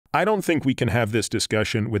I don't think we can have this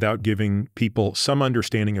discussion without giving people some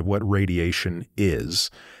understanding of what radiation is.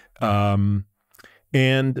 I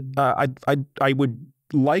would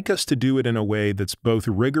like us to do it in a way that's both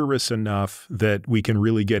rigorous enough that we can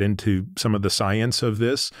really get into some of the science of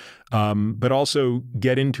this, but also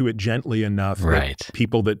get into it gently enough that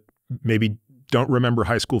people that maybe don't remember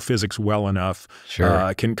high school physics well enough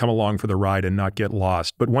can come along for the ride and not get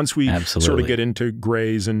lost. But once we sort of get into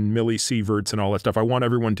grays and millisieverts and all that stuff, I want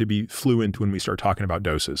everyone to be fluent when we start talking about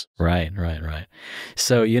doses. Right.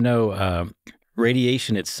 So, you know,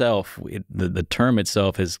 radiation itself, the term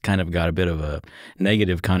itself has kind of got a bit of a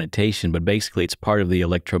negative connotation, but basically it's part of the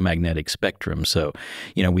electromagnetic spectrum. So,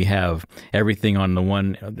 you know, we have everything on the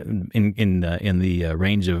one in the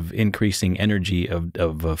range of increasing energy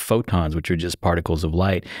of photons, which are just particles of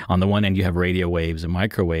light. On the one end, you have radio waves and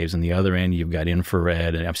microwaves, and the other end, you've got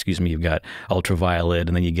infrared, and you've got ultraviolet,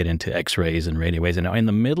 and then you get into X-rays and radio waves. And in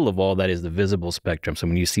the middle of all that is the visible spectrum. So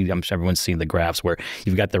when you see, I'm sure everyone's seen the graphs where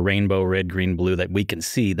you've got the rainbow, red, green, blue that we can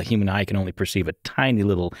see. The human eye can only perceive a tiny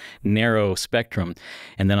little narrow spectrum.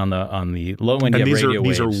 And then on the low end, you have radio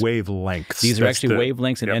waves. These are wavelengths. These are actually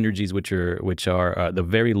wavelengths and energies, which are the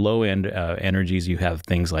very low end energies. You have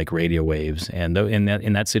things like radio waves, and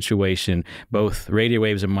in that situation, both radio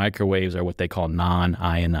waves and microwaves are what they call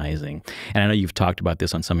non-ionizing. And I know you've talked about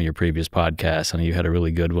this on some of your previous podcasts. I know you had a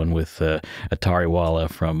really good one with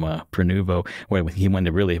Atariwala from Prenuvo, where he went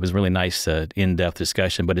to it was really nice in-depth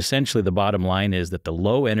discussion. But essentially, the bottom line is that the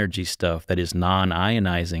low energy stuff that is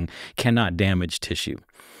non-ionizing cannot damage tissue.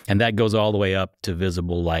 And that goes all the way up to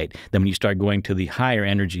visible light. Then when you start going to the higher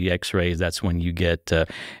energy X-rays, that's when you get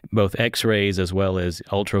both X-rays as well as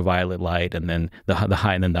ultraviolet light, and then the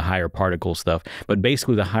higher particle stuff. But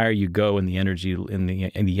basically, the higher you go in the energy, in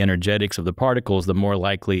the energetics of the particles, the more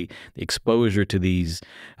likely the exposure to these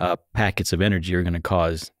packets of energy are going to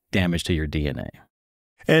cause damage to your DNA.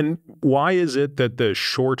 And why is it that the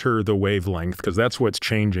shorter the wavelength, because that's what's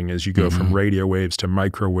changing as you go from radio waves to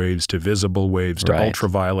microwaves to visible waves to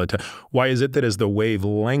ultraviolet, why is it that as the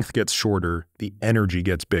wavelength gets shorter, the energy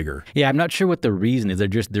gets bigger? Yeah, I'm not sure what the reason is.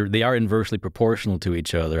 They are inversely proportional to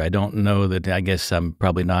each other. I don't know that. I guess I'm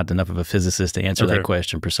probably not enough of a physicist to answer that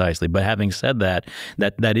question precisely. But having said that,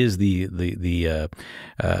 that is the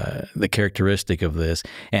characteristic of this.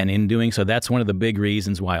 And in doing so, that's one of the big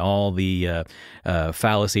reasons why all the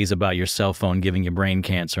fallacies about your cell phone giving you brain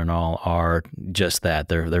cancer and all are just that.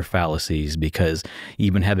 They're fallacies, because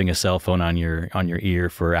even having a cell phone on your ear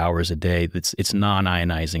for hours a day, it's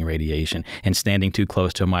non-ionizing radiation. And standing too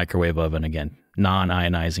close to a microwave oven, again,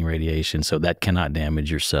 non-ionizing radiation, so that cannot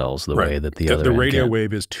damage your cells the way that the radio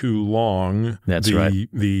wave is too long. That's right.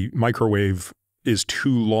 The microwave is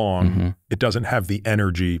too long. It doesn't have the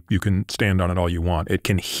energy. You can stand on it all you want. It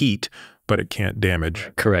can heat, but it can't damage.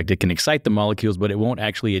 Correct. It can excite the molecules, but it won't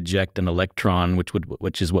actually eject an electron,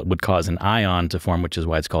 which is what would cause an ion to form, which is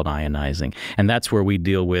why it's called ionizing. And that's where we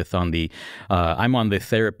deal with on the, I'm on the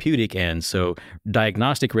therapeutic end. So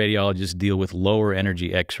diagnostic radiologists deal with lower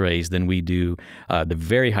energy X-rays than we do. The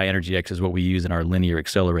very high energy X is what we use in our linear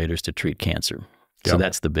accelerators to treat cancer. So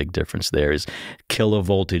that's the big difference there, is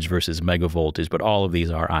kilovoltage versus megavoltage, but all of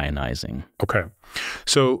these are ionizing. Okay.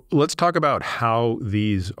 So let's talk about how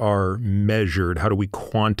these are measured. How do we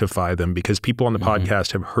quantify them? Because people on the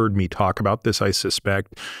podcast have heard me talk about this, I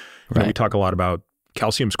suspect. You know, we talk a lot about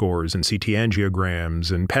calcium scores and CT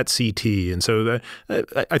angiograms and PET CT. And so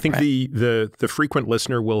I think the frequent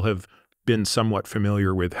listener will have been somewhat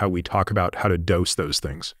familiar with how we talk about how to dose those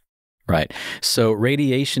things. Right. So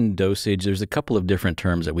radiation dosage, there's a couple of different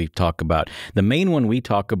terms that we talk about. The main one we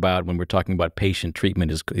talk about when we're talking about patient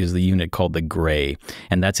treatment is the unit called the gray.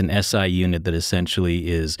 And that's an SI unit that essentially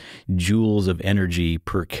is joules of energy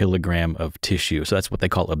per kilogram of tissue. So that's what they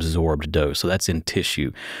call absorbed dose. So that's in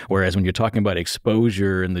tissue. Whereas when you're talking about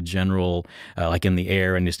exposure in the general, like in the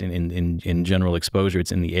air and just in general exposure,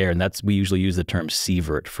 it's in the air. And we usually use the term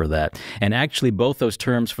sievert for that. And actually both those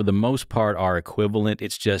terms for the most part are equivalent.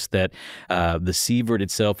 It's just that the sievert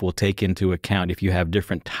itself will take into account if you have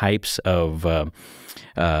different types of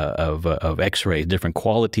X-rays, different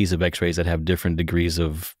qualities of X-rays that have different degrees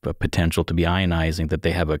of potential to be ionizing, that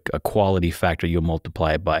they have a quality factor you'll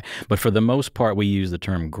multiply it by. But for the most part, we use the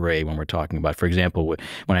term gray when we're talking about, for example,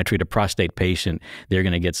 when I treat a prostate patient, they're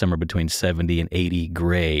going to get somewhere between 70 and 80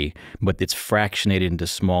 gray, but it's fractionated into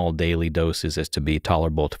small daily doses as to be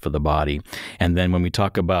tolerable for the body. And then when we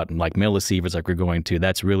talk about like millisieverts, like we're going to,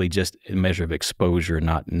 that's really just a measure of exposure,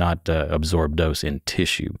 not absorbed dose in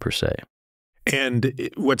tissue per se.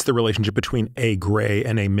 And what's the relationship between a gray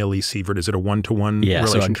and a millisievert? Is it a one-to-one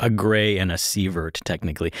relationship? So a gray and a sievert,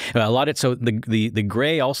 technically. So the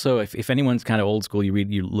gray also, if anyone's kind of old school,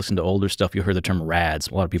 you listen to older stuff, you heard the term rads.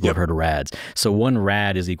 A lot of people have heard of rads. So 1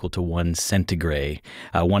 rad is equal to 1 centigray.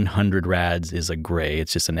 100 rads is a gray.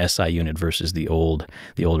 It's just an SI unit versus the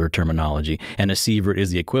older terminology. And a sievert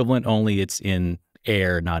is the equivalent, only it's in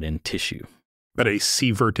air, not in tissue. But a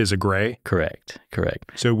sievert is a gray? Correct.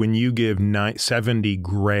 So when you give 70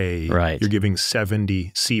 gray, you're giving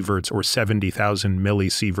 70 sieverts or 70,000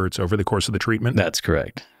 millisieverts over the course of the treatment? That's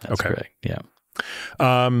correct. That's correct, yeah.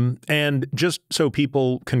 And just so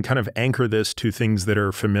people can kind of anchor this to things that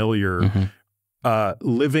are familiar,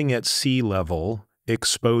 living at sea level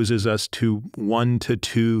exposes us to 1 to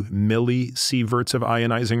 2 millisieverts of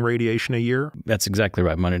ionizing radiation a year? That's exactly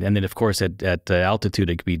right, Munard. And then, of course, at altitude,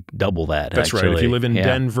 it could be double that. That's right. If you live in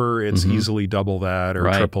Denver, it's easily double that or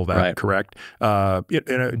triple that, correct?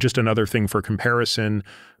 Just another thing for comparison,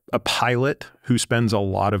 a pilot who spends a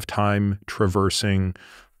lot of time traversing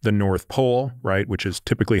the North Pole, right, which is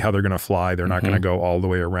typically how they're going to fly. They're not going to go all the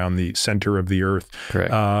way around the center of the Earth.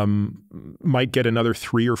 Correct. Might get another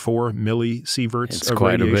 3 or 4 millisieverts of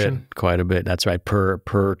radiation. Quite a bit. That's right,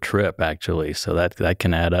 per trip, actually. So that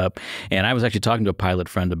can add up. And I was actually talking to a pilot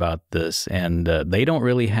friend about this, and they don't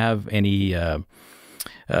really have any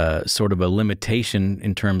sort of a limitation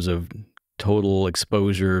in terms of total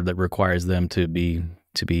exposure that requires them to be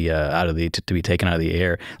taken out of the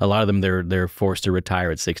air. A lot of them they're forced to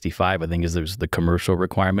retire at 65. I think there's the commercial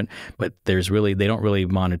requirement, but they don't really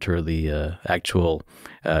monitor the actual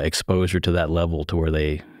exposure to that level to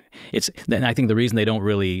where and I think the reason they don't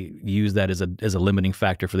really use that as a limiting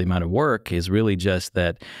factor for the amount of work is really just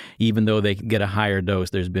that even though they get a higher dose,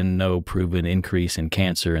 there's been no proven increase in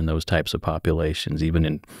cancer in those types of populations, even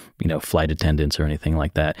in flight attendants or anything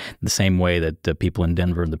like that. The same way that the people in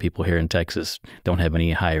Denver and the people here in Texas don't have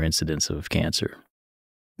any higher incidence of cancer.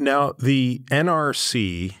 Now, the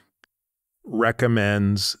NRC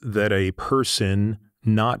recommends that a person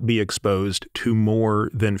not be exposed to more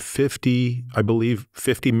than 50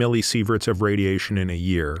 millisieverts of radiation in a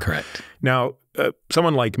year. Correct. Now,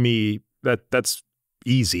 someone like me, that's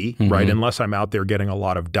easy, right? Unless I'm out there getting a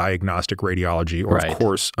lot of diagnostic radiology or, of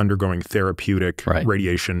course, undergoing therapeutic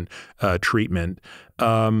radiation treatment.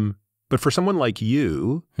 But for someone like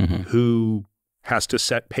you who has to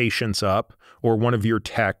set patients up, or one of your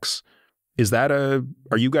techs, are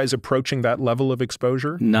you guys approaching that level of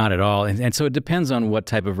exposure? Not at all. And so it depends on what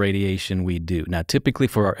type of radiation we do. Now, typically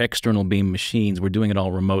for our external beam machines, we're doing it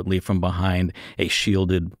all remotely from behind a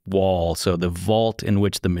shielded wall. So the vault in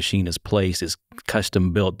which the machine is placed is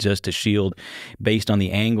custom built just to shield based on the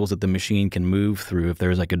angles that the machine can move through. If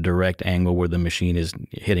there's like a direct angle where the machine is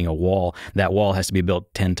hitting a wall, that wall has to be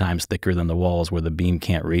built 10 times thicker than the walls where the beam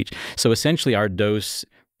can't reach. So essentially our dose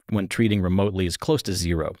when treating remotely is close to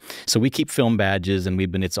 0. So we keep film badges, and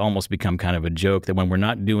it's almost become kind of a joke that when we're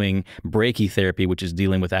not doing brachytherapy, which is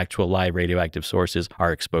dealing with actual live radioactive sources,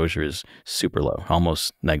 our exposure is super low,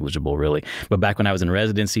 almost negligible, really. But back when I was in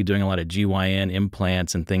residency doing a lot of GYN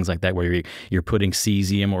implants and things like that, where you're putting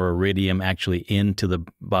cesium or iridium actually into the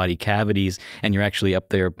body cavities, and you're actually up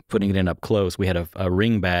there putting it in up close, we had a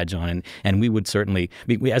ring badge on it, and we would certainly,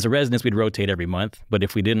 as a residence, we'd rotate every month, but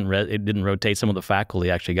if we it didn't rotate, some of the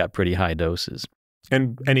faculty actually got pretty high doses.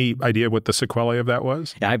 And any idea what the sequelae of that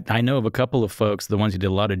was? I know of a couple of folks, the ones who did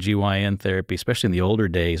a lot of GYN therapy, especially in the older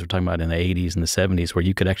days, we're talking about in the 80s and the 70s, where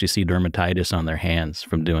you could actually see dermatitis on their hands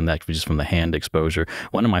from doing that, just from the hand exposure.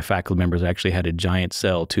 One of my faculty members actually had a giant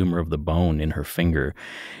cell tumor of the bone in her finger.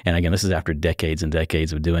 And again, this is after decades and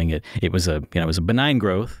decades of doing it. It was a benign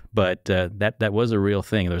growth, but that was a real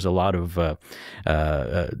thing. There's a lot of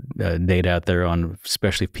data out there on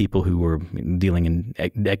especially people who were dealing in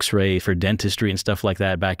X-ray for dentistry and stuff like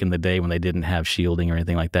that back in the day when they didn't have shielding or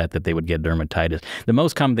anything like that they would get dermatitis. The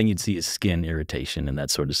most common thing you'd see is skin irritation in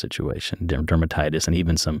that sort of situation, dermatitis, and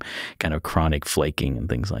even some kind of chronic flaking and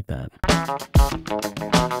things like that.